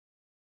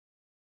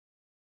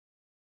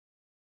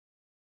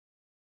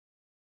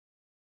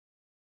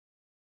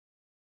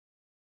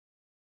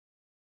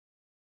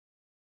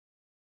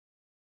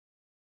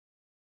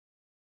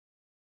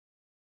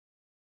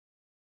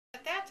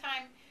at that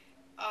time,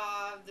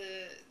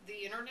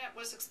 the internet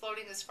was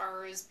exploding as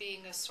far as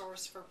being a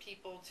source for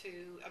people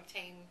to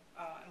obtain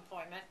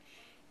employment,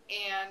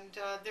 and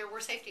there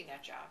were safety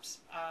net jobs.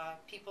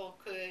 People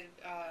could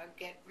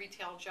get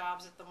retail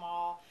jobs at the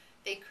mall.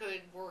 They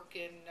could work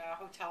in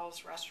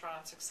hotels,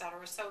 restaurants,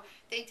 etc. So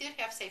they did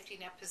have safety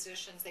net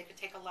positions. They could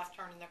take a left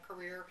turn in their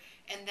career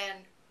and then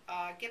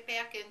get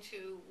back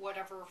into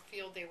whatever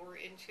field they were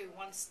into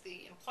once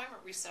the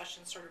employment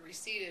recession sort of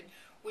receded,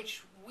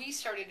 which we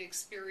started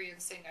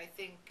experiencing, I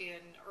think, in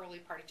early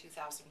part of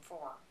 2004.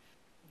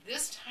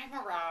 This time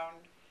around,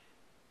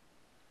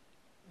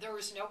 there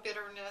was no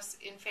bitterness.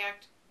 In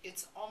fact,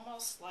 it's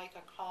almost like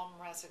a calm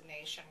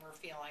resignation we're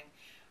feeling.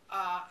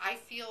 I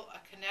feel a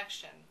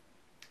connection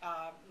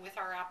with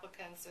our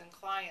applicants and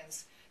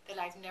clients that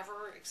I've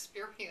never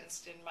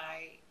experienced in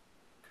my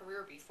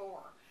career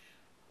before.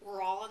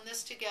 We're all in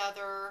this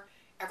together.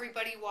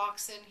 Everybody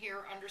walks in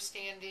here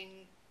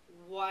understanding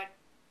what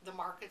the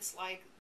market's like.